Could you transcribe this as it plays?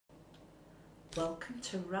Welcome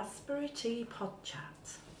to Raspberry Tea Pod Chat.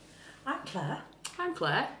 I'm Claire. I'm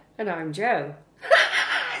Claire. And I'm Jo.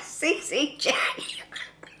 CCJ.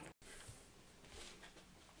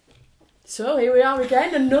 So here we are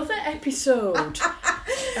again, another episode.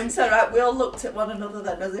 So right, we all looked at one another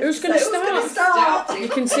then as if Who's to going say, to "Who's start? gonna You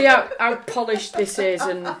can see how polished this is,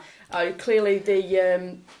 and clearly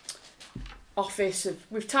the office,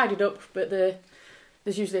 we've tidied up, but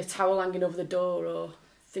there's usually a towel hanging over the door or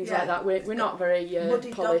things like that. We're not very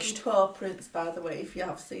Muddy polished. doggy paw prints, by the way, if you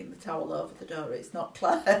have seen the towel over the door. It's not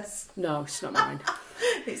Claire's. No, it's not mine.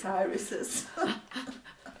 It's Iris's.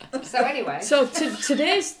 So anyway. So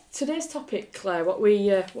today's topic, Claire, what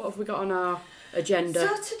have we got on our agenda?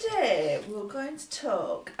 So today we're going to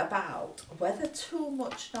talk about whether too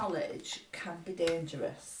much knowledge can be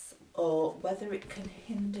dangerous or whether it can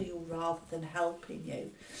hinder you rather than helping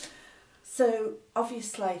you. So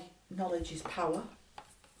obviously knowledge is power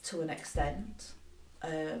to an extent.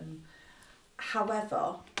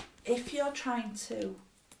 However, if you're trying to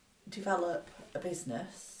develop a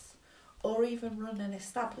business or even run an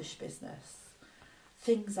established business,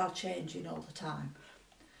 things are changing all the time.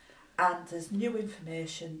 And there's new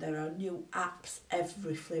information, there are new apps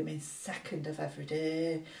every flaming second of every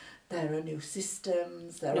day, there are new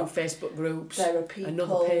systems, there New are Facebook groups, there are people,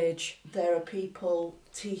 another page. There are people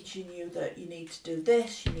teaching you that you need to do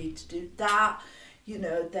this, you need to do that. You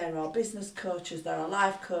know, there are business coaches, there are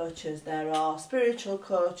life coaches, there are spiritual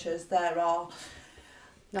coaches, there are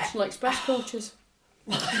National Express coaches.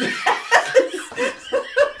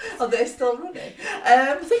 Are they still running?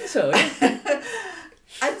 I think so, yeah.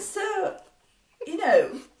 And so, you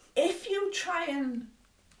know, if you try and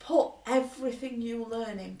put everything you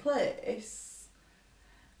learn in place,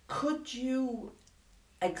 could you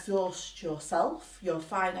exhaust yourself, your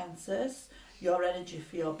finances, your energy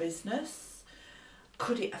for your business?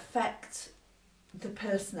 Could it affect the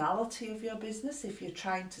personality of your business if you're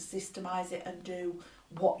trying to systemize it and do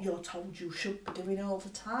what you're told you should be doing all the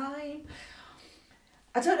time?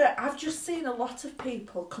 I don't know, I've just seen a lot of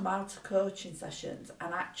people come out of coaching sessions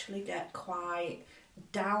and actually get quite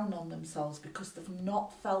down on themselves because they've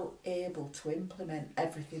not felt able to implement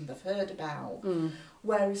everything they've heard about.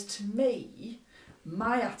 Whereas to me,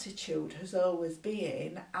 my attitude has always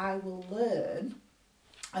been, I will learn,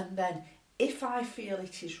 and then if I feel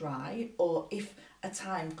it is right, or if a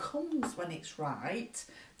time comes when it's right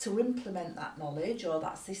to implement that knowledge or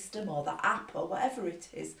that system or that app or whatever it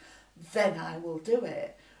is, then I will do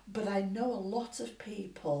it. But I know a lot of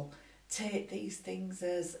people take these things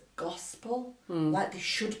as gospel, like they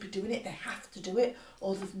should be doing it, they have to do it,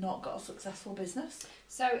 or they've not got a successful business.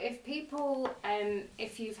 So if people,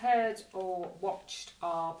 if you've heard or watched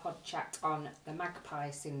our pod chat on the magpie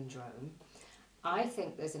syndrome, I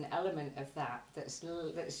think there's an element of that's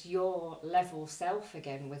your level self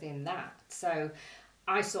again within that. So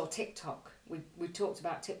I saw TikTok. We talked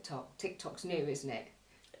about TikTok. TikTok's new, isn't it?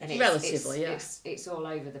 And Relatively, yeah. It's all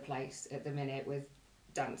over the place at the minute with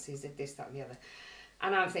dances of this, that and the other.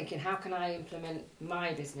 And I'm thinking, how can I implement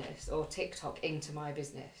my business or TikTok into my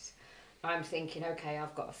business? I'm thinking, okay,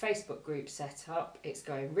 I've got a Facebook group set up. It's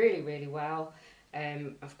going really, really well.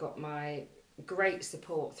 I've got my great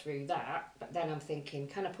support through that. But then I'm thinking,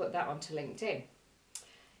 can I put that onto LinkedIn?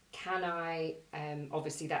 Can I,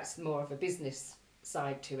 obviously that's more of a business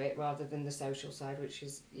side to it rather than the social side, which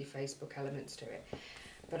is your Facebook elements to it.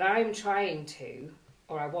 But I'm trying to,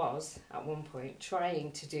 or I was at one point,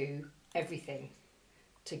 trying to do everything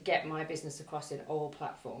to get my business across in all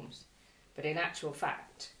platforms. But in actual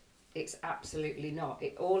fact, it's absolutely not.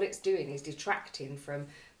 All it's doing is detracting from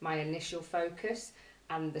my initial focus,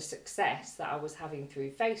 and the success that I was having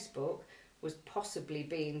through Facebook was possibly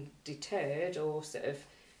being deterred or sort of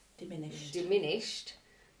diminished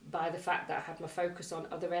by the fact that I had my focus on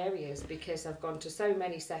other areas, because I've gone to so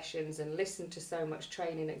many sessions and listened to so much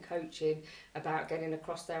training and coaching about getting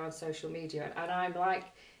across there on social media, and I'm like,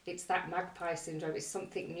 it's that magpie syndrome. It's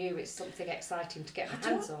something new, it's something exciting to get my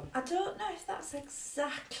hands on. I don't know if that's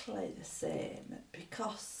exactly the same,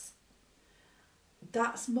 because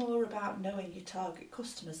that's more about knowing your target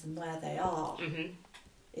customers and where they are,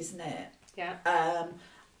 isn't it? Yeah.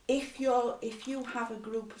 If you have a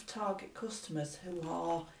group of target customers who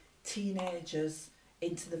are teenagers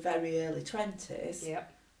into the very early 20s,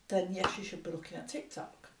 then yes, you should be looking at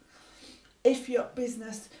TikTok. If your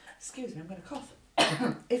business, excuse me, I'm going to cough.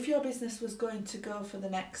 If your business was going to go for the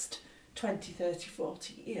next 20, 30,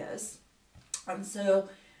 40 years, and so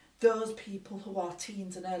those people who are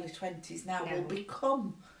teens and early 20s now will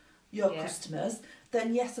become your customers,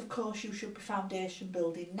 then yes, of course, you should be foundation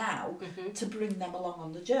building now to bring them along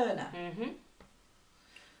on the journey.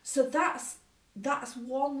 So that's that's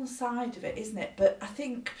one side of it, isn't it? But I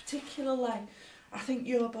think particularly, I think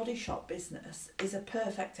your body shop business is a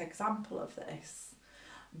perfect example of this,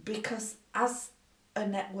 because as a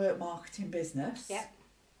network marketing business,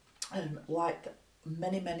 like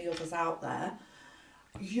many others out there,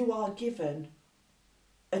 you are given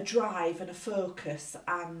a drive and a focus,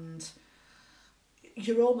 and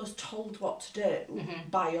you're almost told what to do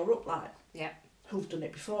by your upline, who've done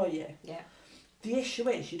it before you. The issue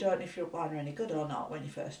is you don't know if your upline are any good or not when you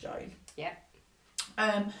first join.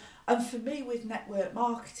 And for me with network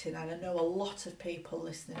marketing, and I know a lot of people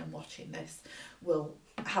listening and watching this will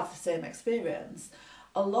have the same experience,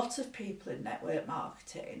 a lot of people in network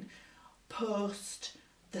marketing post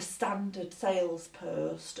the standard sales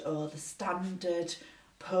post or the standard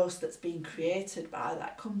post that's been created by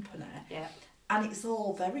that company. And it's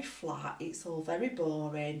all very flat, it's all very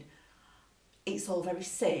boring, it's all very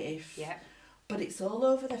safe. But it's all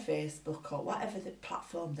over their Facebook or whatever the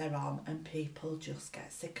platform they're on, and people just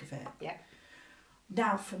get sick of it.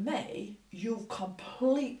 Now, for me, you've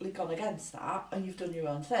completely gone against that and you've done your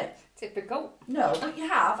own thing. Typical. No, but you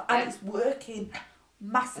have, and it's working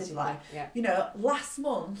massively. You know, last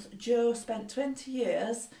month, Jo spent 20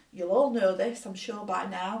 years, you'll all know this, I'm sure by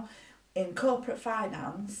now, in corporate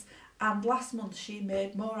finance, and last month she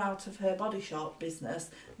made more out of her body shop business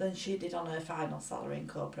than she did on her final salary in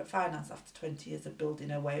corporate finance after 20 years of building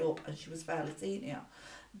her way up, and she was fairly senior.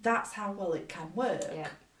 That's how well it can work.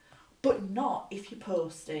 But not if you're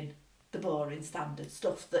posting the boring standard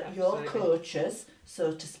stuff that your coaches,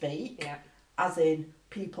 so to speak, as in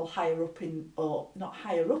people higher up in, or not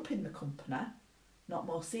higher up in the company, not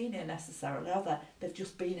more senior necessarily, are they? They've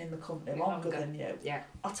just been in the company longer than you,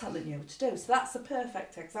 are telling you to do. So that's a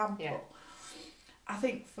perfect example. I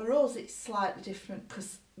think for us it's slightly different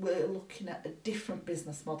because we're looking at a different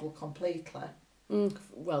business model completely.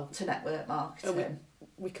 Well, to network marketing.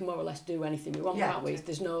 We can more or less do anything we want, can't we?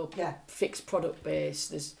 There's no fixed product base.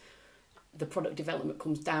 There's the product development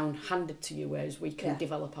comes down handed to you, whereas we can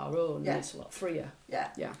develop our own, and it's a lot freer.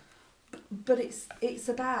 But it's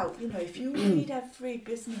about, you know, if you read every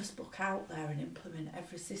business book out there and implement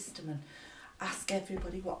every system and ask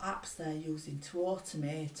everybody what apps they're using to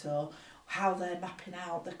automate, or how they're mapping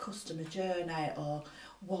out their customer journey, or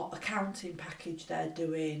what accounting package they're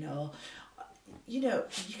doing, or, you know,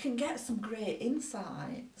 you can get some great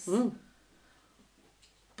insights.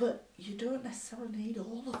 But you don't necessarily need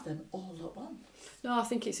all of them all at once. No, I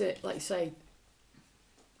think it's like you say,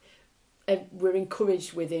 we're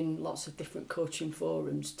encouraged within lots of different coaching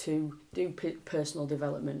forums to do personal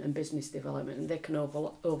development and business development, and they can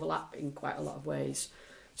overlap in quite a lot of ways,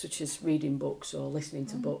 such as reading books or listening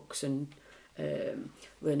to books and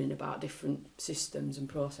learning about different systems and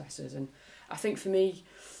processes. And I think for me,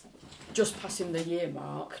 just passing the year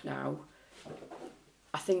mark now,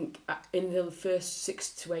 I think in the first 6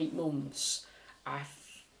 to 8 months,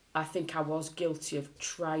 I think I was guilty of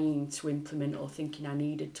trying to implement, or thinking I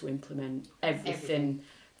needed to implement everything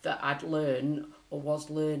that I'd learned or was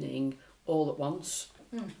learning all at once.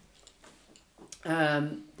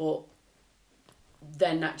 But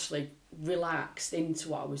then actually relaxed into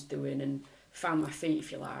what I was doing and found my feet,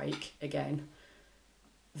 if you like, again.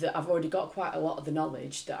 That I've already got quite a lot of the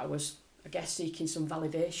knowledge that I was, I guess, seeking some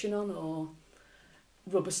validation on, or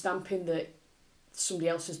rubber stamping that somebody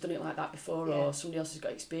else has done it like that before, or somebody else has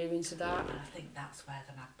got experience of that. I think that's where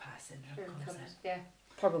the magpie syndrome comes in.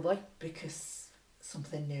 Probably. Because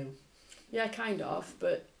something new. Yeah, kind of.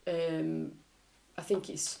 But I think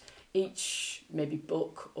it's each maybe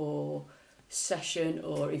book or session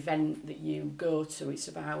or event that you go to, it's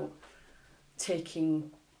about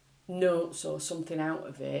taking notes or something out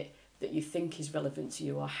of it that you think is relevant to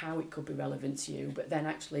you, or how it could be relevant to you, but then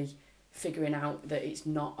actually figuring out that it's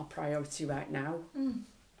not a priority right now.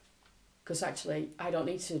 Because actually I don't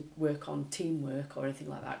need to work on teamwork or anything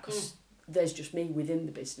like that, because there's just me within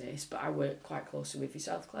the business, but I work quite closely with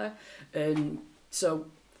yourself, Claire, and so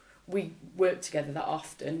we work together that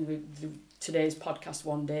often. We do today's podcast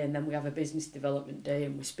one day, and then we have a business development day,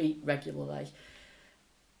 and we speak regularly.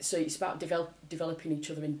 So it's about developing each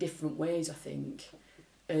other in different ways, I think,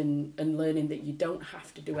 and learning that you don't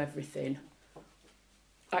have to do everything.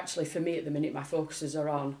 Actually, for me at the minute, my focuses are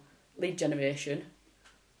on lead generation,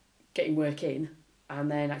 getting work in, and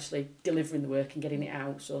then actually delivering the work and getting it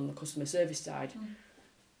out, so on the customer service side.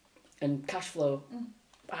 And cash flow,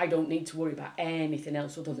 I don't need to worry about anything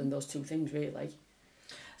else other than those two things, really.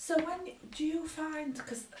 So do you find,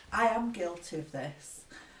 because I am guilty of this,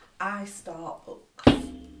 I start books.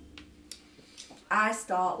 I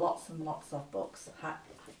start lots and lots of books.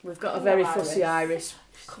 We've got a Hello, very Iris. fussy Iris.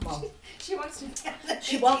 Come on. She wants to.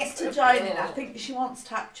 She wants to join in. I think she wants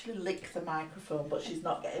to actually lick the microphone, but she's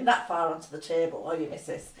not getting that far onto the table, are you,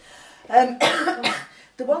 missus?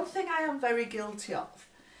 The one thing I am very guilty of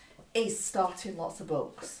is starting lots of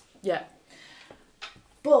books. Yeah.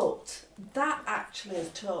 But that actually has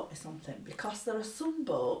taught me something, because there are some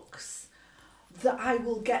books that I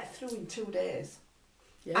will get through in 2 days.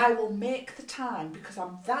 Yeah. I will make the time because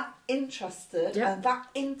I'm that interested and that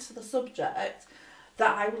into the subject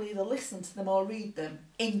that I will either listen to them or read them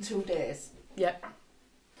in 2 days. Yeah.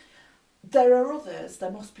 There are others,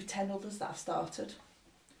 there must be 10 others that I've started.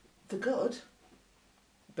 They're good.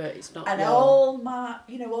 But it's not. And all my,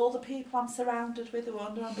 all the people I'm surrounded with who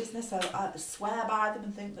own their own business, I swear by them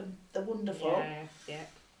and think they're wonderful. Yeah.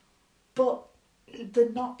 But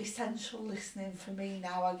they're not essential listening for me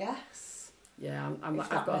now, I guess. Yeah, If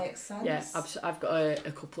that makes sense. Yeah, I've got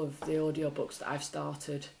a couple of the audiobooks that I've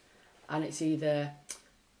started, and it's either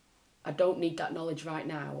I don't need that knowledge right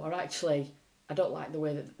now, or actually I don't like the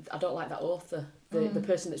way that I don't like that author, the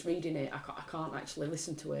person that's reading it. I can't actually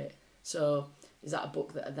listen to it. So is that a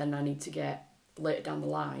book that then I need to get later down the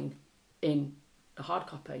line in a hard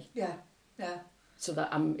copy? Yeah. So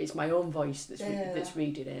that it's my own voice that's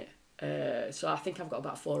reading it. So I think I've got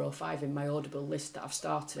about 4 or 5 in my Audible list that I've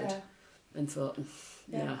started and thought,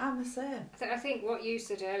 yeah, I'm the same. I think what you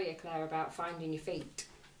said earlier, Claire, about finding your feet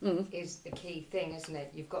is the key thing, isn't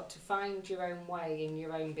it? You've got to find your own way in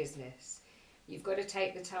your own business. You've got to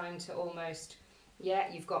take the time to almost,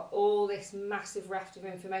 you've got all this massive raft of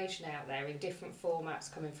information out there in different formats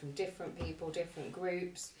coming from different people, different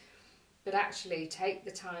groups, but actually take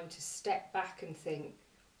the time to step back and think,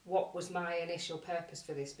 what was my initial purpose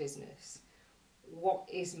for this business? What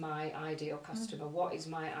is my ideal customer? What is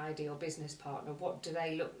my ideal business partner? What do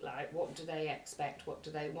they look like? What do they expect? What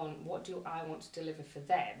do they want? What do I want to deliver for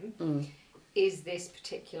them? Is this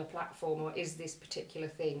particular platform or is this particular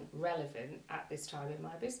thing relevant at this time in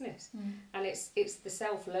my business? And it's the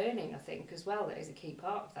self-learning, I think, as well, that is a key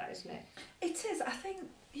part of that, isn't it? It is. I think,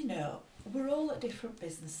 we're all at different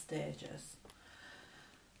business stages.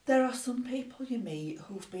 There are some people you meet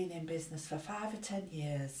who've been in business for 5 or 10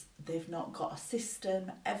 years. They've not got a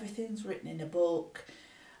system. Everything's written in a book.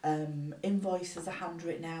 Invoices are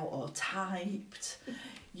handwritten out or typed.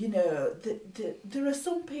 There are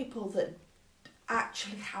some people that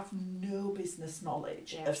actually have no business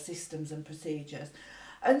knowledge of systems and procedures.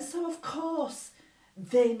 And so, of course,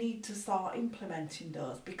 they need to start implementing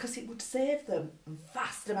those because it would save them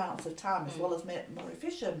vast amounts of time as well as make them more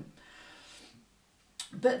efficient.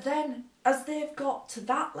 But then, as they've got to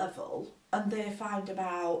that level and they find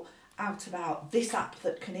out about this app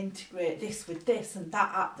that can integrate this with this and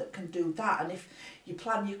that app that can do that, and if you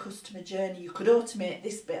plan your customer journey, you could automate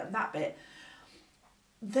this bit and that bit,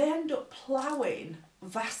 they end up ploughing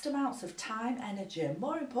vast amounts of time, energy, and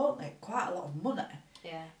more importantly, quite a lot of money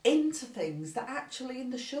into things that actually in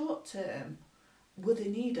the short term were they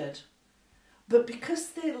needed. But because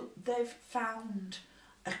they've found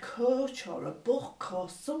a coach or a book or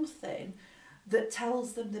something that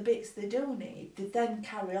tells them the bits they do need, they then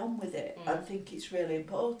carry on with it and think it's really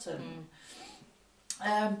important.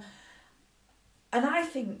 And I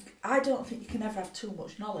don't think you can ever have too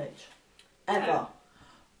much knowledge, ever.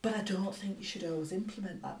 But I don't think you should always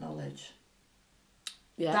implement that knowledge.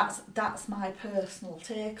 Yeah. That's my personal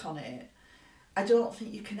take on it. I don't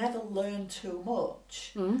think you can ever learn too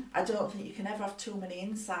much. I don't think you can ever have too many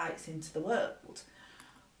insights into the world.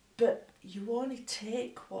 But you only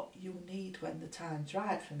take what you need when the time's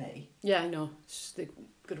right, for me. Yeah, I know. It's a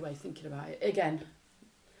good way of thinking about it. Again,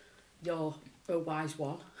 you're a wise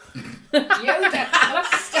one. Yoda. I'll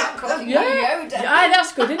have to start calling you Yoda. Yeah,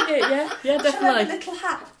 that's good, isn't it? Yeah, definitely. Shall I have a little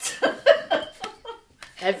hat?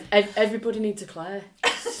 Everybody needs a Claire.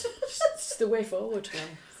 It's the way forward.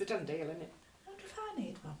 It's a done deal, isn't it? I wonder if I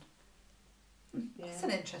need one. That's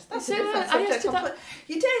an interest. That's a different subject. that.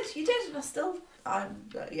 You did, and I still...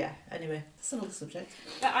 anyway, that's another subject.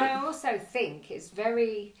 But I also think it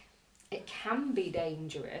can be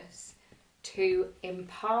dangerous to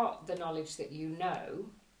impart the knowledge that you know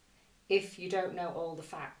if you don't know all the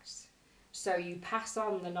facts. So you pass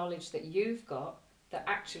on the knowledge that you've got that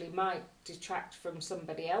actually might detract from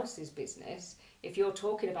somebody else's business. If you're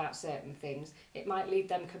talking about certain things, it might lead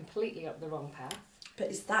them completely up the wrong path. But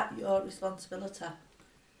is that your responsibility?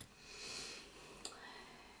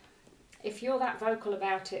 If you're that vocal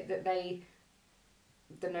about it that the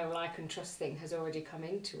know, like and trust thing has already come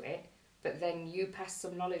into it, but then you pass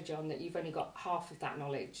some knowledge on that you've only got half of that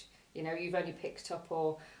knowledge, You know, you've only picked up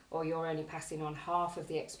or you're only passing on half of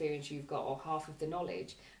the experience you've got or half of the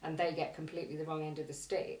knowledge, and they get completely the wrong end of the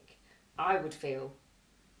stick, I would feel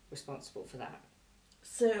responsible for that.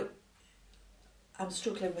 So, I'm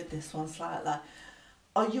struggling with this one slightly.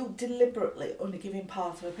 Are you deliberately only giving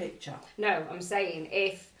part of a picture? No, I'm saying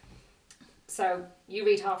so you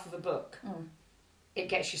read half of a book, it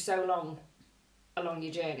gets you so long along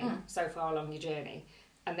your journey, so far along your journey,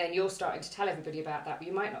 and then you're starting to tell everybody about that, but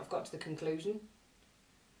you might not have got to the conclusion.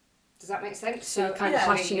 Does that make sense? So you're kind of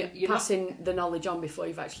passing the knowledge on before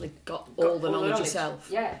you've actually got all the knowledge yourself.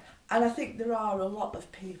 Yeah. And I think there are a lot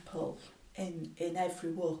of people in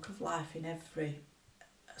every walk of life, in every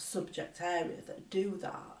subject area that do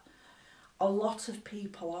that. A lot of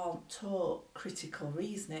people aren't taught critical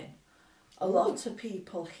reasoning. A lot of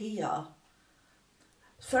people here...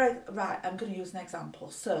 I'm going to use an example.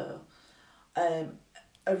 So,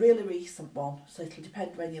 a really recent one, so it'll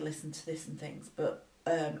depend when you listen to this and things, but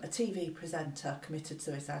a TV presenter committed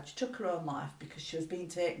suicide. She took her own life because she was being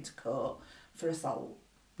taken to court for assault.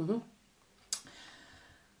 Mm-hmm.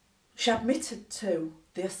 She admitted to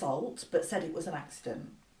the assault but said it was an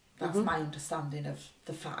accident. That's my understanding of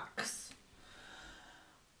the facts.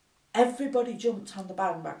 Everybody jumped on the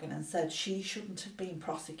bandwagon and said she shouldn't have been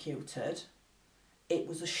prosecuted. It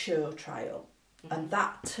was a show trial. And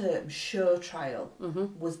that term, show trial,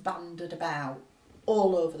 was bandied about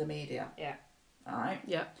all over the media. Yeah. Right?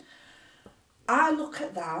 Yeah. I look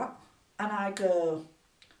at that and I go,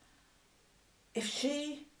 if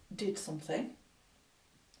she did something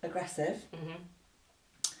aggressive,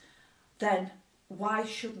 then why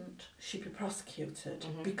shouldn't she be prosecuted?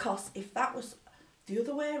 Because if that was the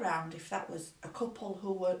other way around, if that was a couple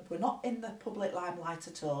who were not in the public limelight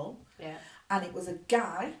at all, and it was a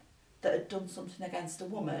guy that had done something against a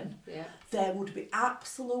woman, there would be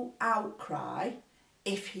absolute outcry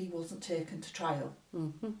if he wasn't taken to trial.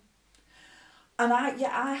 And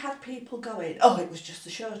I had people going, oh, it was just a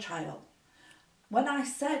show trial. When I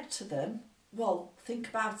said to them, well, think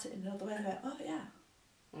about it in another way, they went, oh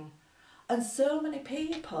yeah. And so many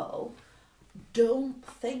people don't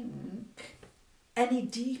think any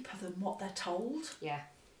deeper than what they're told. Yeah.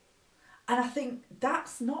 And I think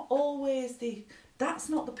that's not always that's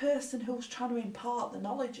not the person who's trying to impart the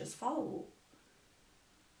knowledge's fault.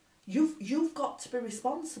 You've got to be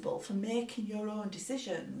responsible for making your own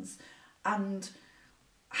decisions and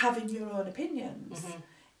having your own opinions.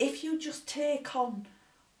 If you just take on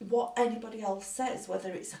what anybody else says,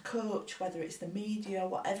 whether it's a coach, whether it's the media,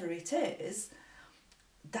 whatever it is,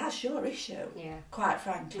 that's your issue, quite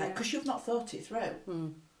frankly, because you've not thought it through.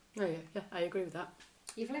 Oh, yeah, I agree with that.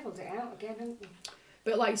 You've levelled it out again, haven't you?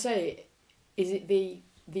 But like you say, is it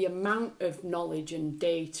the amount of knowledge and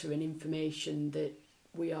data and information that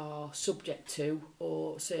we are subject to,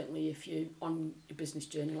 or certainly if you're on your business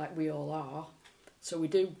journey like we all are, so we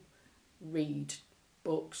do read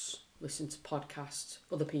books, listen to podcasts,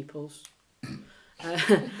 other people's.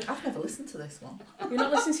 I've never listened to this one. You're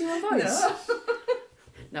not listening to your own voice? No.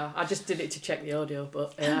 No, I just did it to check the audio,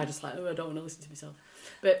 but I just I don't want to listen to myself.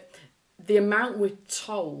 But the amount we're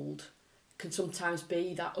told can sometimes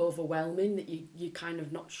be that overwhelming that you're kind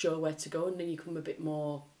of not sure where to go, and then you become a bit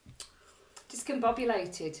more...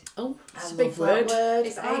 Discombobulated. Oh, it's I a big love that word.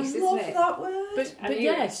 It's I ace, love isn't it? that word. But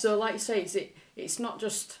yeah, so like you say, it's not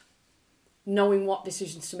just knowing what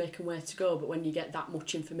decisions to make and where to go, but when you get that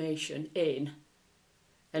much information in,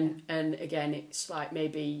 and again, it's like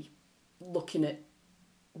maybe looking at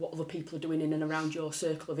what other people are doing in and around your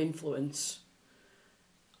circle of influence.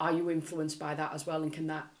 Are you influenced by that as well, and can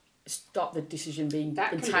that stop the decision being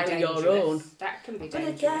entirely your own? That can be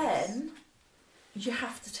dangerous. But again, you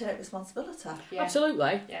have to take responsibility. Yeah.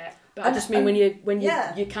 Absolutely. Yeah. But I just mean when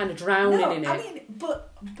you're kind of drowning in it. I mean,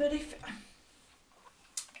 but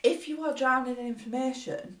if you are drowning in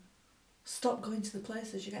information, stop going to the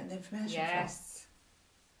places you're getting the information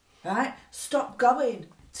from. Right? Stop going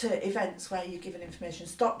to events where you're given information.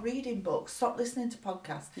 Stop reading books. Stop listening to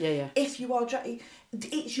podcasts. Yeah. If you are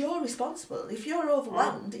it's your responsibility. If you're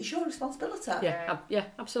overwhelmed, it's your responsibility. Yeah,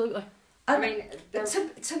 absolutely. And I mean,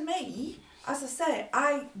 to me, as I say,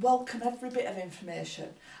 I welcome every bit of information.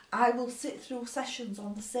 I will sit through sessions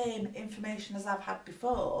on the same information as I've had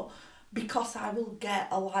before, because I will get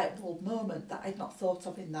a light bulb moment that I'd not thought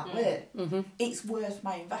of in that way. It's worth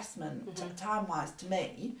my investment time-wise to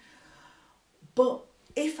me. But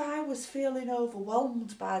if I was feeling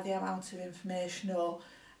overwhelmed by the amount of information, or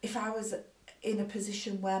if I was in a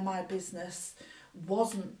position where my business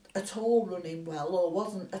wasn't at all running well, or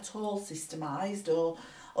wasn't at all systemised or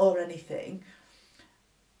anything,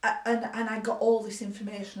 and I got all this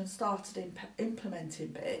information and started implementing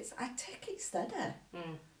bits, I take it steady.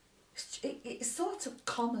 It's sort of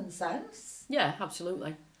common sense. Yeah,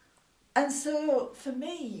 absolutely. And so for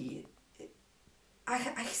me,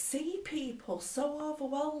 I see people so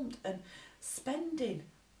overwhelmed and spending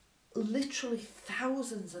literally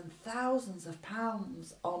thousands and thousands of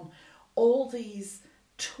pounds on all these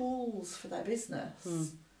tools for their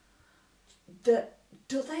business that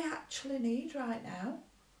do they actually need right now?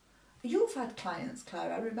 You've had clients,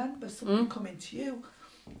 Claire. I remember someone coming to you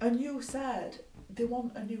and you said they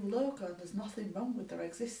want a new logo and there's nothing wrong with their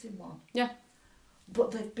existing one. Yeah.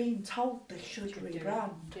 But they've been told they should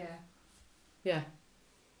rebrand. Yeah. Yeah.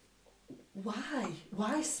 Why?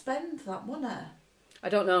 Why spend that money? I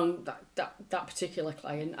don't know that particular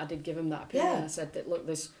client. I did give him that opinion. Yeah. I said that, look,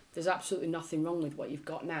 there's absolutely nothing wrong with what you've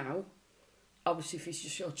got now. Obviously, if it's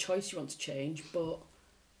just your choice you want to change, but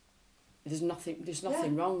there's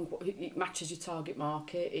nothing wrong. It matches your target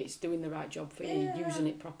market. It's doing the right job for you, using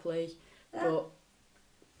it properly. Yeah. But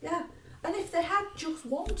yeah, and if they had just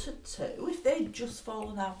wanted to, if they'd just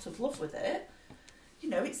fallen out of love with it, you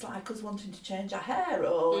know, it's like us wanting to change our hair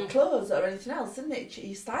or clothes or anything else, isn't it?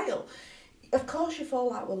 Your style. Of course you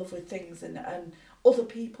fall out of love with things and other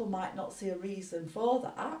people might not see a reason for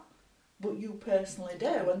that, but you personally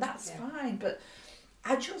do, and that's fine. But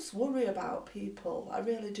I just worry about people. I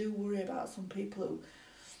really do worry about some people who,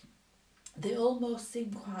 they almost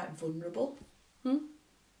seem quite vulnerable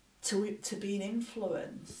to being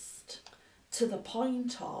influenced to the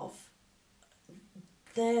point of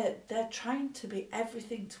they're trying to be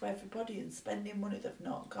everything to everybody and spending money they've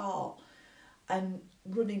not got and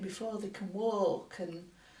running before they can walk. And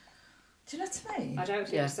do you know what I mean? I don't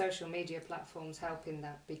think the social media platforms help in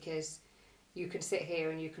that, because you can sit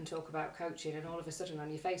here and you can talk about coaching and all of a sudden on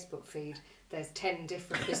your Facebook feed there's 10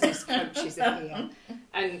 different business coaches in here,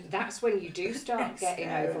 and that's when you do start getting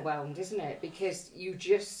overwhelmed, isn't it? Because you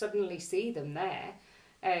just suddenly see them there,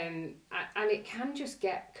 and it can just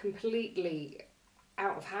get completely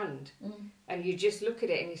out of hand, and you just look at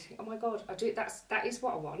it and you think, oh my god, that is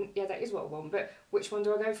what I want. Yeah, that is what I want, but which one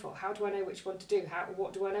do I go for? How do I know which one to do?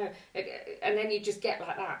 What do I know? And then you just get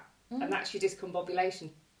like that, and that's your discombobulation.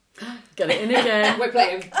 Get it in again. We're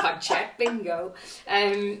playing pug check bingo.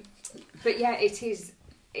 But yeah, it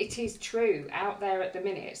is true out there at the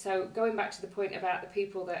minute. So going back to the point about the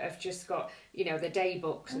people that have just got, you know, the day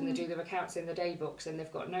books and they do their accounts in the day books and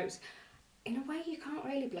they've got notes, in a way you can't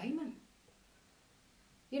really blame them.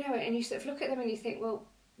 You know, and you sort of look at them and you think, well,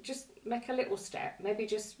 just make a little step, maybe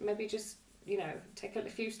just you know, take a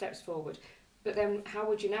few steps forward. But then how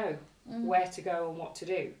would you know where to go and what to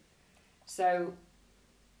do? So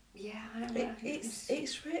yeah, I don't know.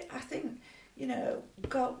 It's really, I think, you know,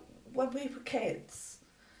 when we were kids,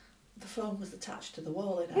 the phone was attached to the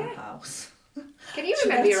wall in our house. Can you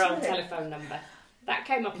remember your old telephone number? That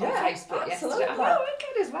came up on Facebook yesterday. Oh, I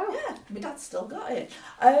can as well. Yeah, my dad's still got it.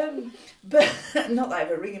 But not that I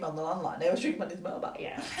ever ring him on the landline, I always ring him on his mobile.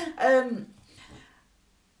 Yeah.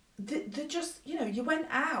 They just, you know, you went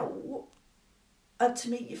out to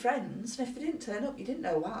meet your friends, and if they didn't turn up, you didn't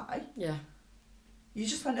know why. Yeah. You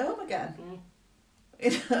just went home again.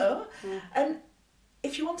 You know? And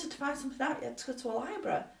if you wanted to find something out, you had to go to a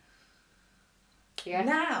library. Yeah.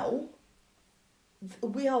 Now,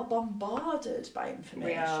 we are bombarded by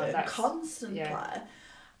information constantly,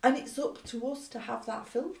 and it's up to us to have that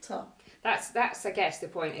filter. That's I guess the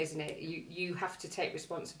point, isn't it? You have to take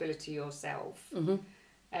responsibility yourself.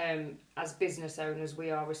 As business owners, we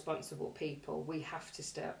are responsible people. We have to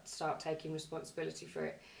start taking responsibility for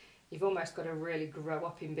it. You've almost got to really grow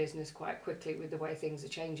up in business quite quickly with the way things are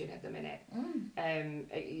changing at the minute.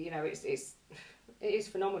 You know, it is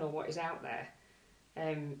phenomenal what is out there.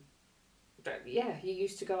 But yeah, you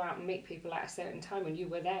used to go out and meet people at a certain time and you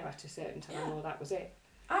were there at a certain time, or that was it.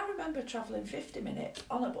 I remember travelling 50 minutes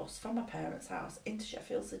on a bus from my parents' house into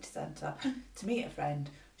Sheffield city centre to meet a friend.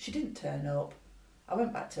 She didn't turn up. I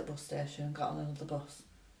went back to the bus station and got on another bus.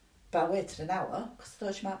 But I waited an hour because I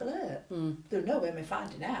thought she might be late. There was no way of me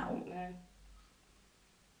finding out.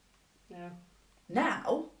 No.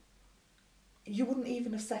 Now, you wouldn't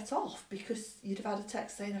even have set off because you'd have had a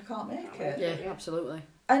text saying, I can't make it. Yeah, absolutely.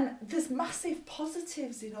 And there's massive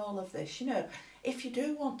positives in all of this. You know, if you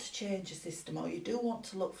do want to change a system or you do want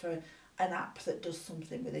to look for an app that does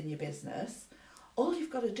something within your business, all you've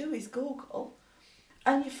got to do is Google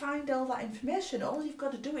and you find all that information. All you've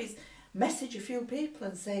got to do is message a few people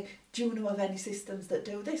and say, do you know of any systems that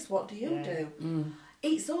do this? What do you do?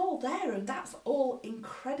 It's all there, and that's all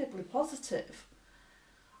incredibly positive.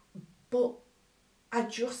 But I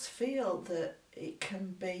just feel that it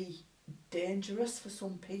can be dangerous for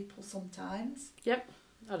some people sometimes. Yep,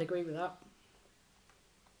 I'd agree with that.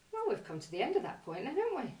 Well, we've come to the end of that point then,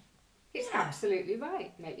 haven't we? It's Yeah. absolutely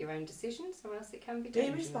right. Make your own decisions or else it can be Be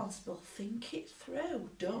dangerous. responsible, think it through.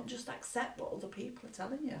 Don't just accept what other people are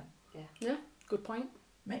telling you. Yeah, good point.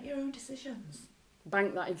 Make your own decisions.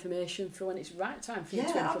 Bank that information for when it's the right time for you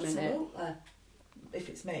Yeah, to implement absolutely. If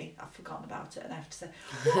it's me, I've forgotten about it and I have to say,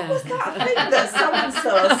 what was that thing that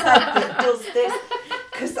so-and-so said that does this?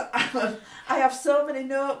 Because I have so many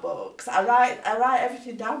notebooks. I write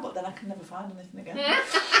everything down, but then I can never find anything again. it.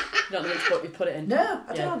 You don't know which book you put it in. No,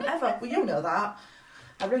 I Yeah. don't ever. Well, you know that.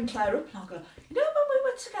 I ring Claire up and I'll go, you know when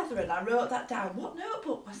we were together and I wrote that down, what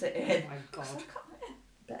notebook was it in? Oh my God. 'Cause I can't remember.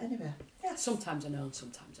 But anyway, yeah. Sometimes I know and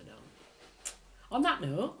sometimes I don't. On that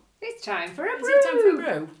note, It's time for a is brew. it time for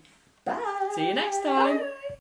a brew? Bye. See you next time.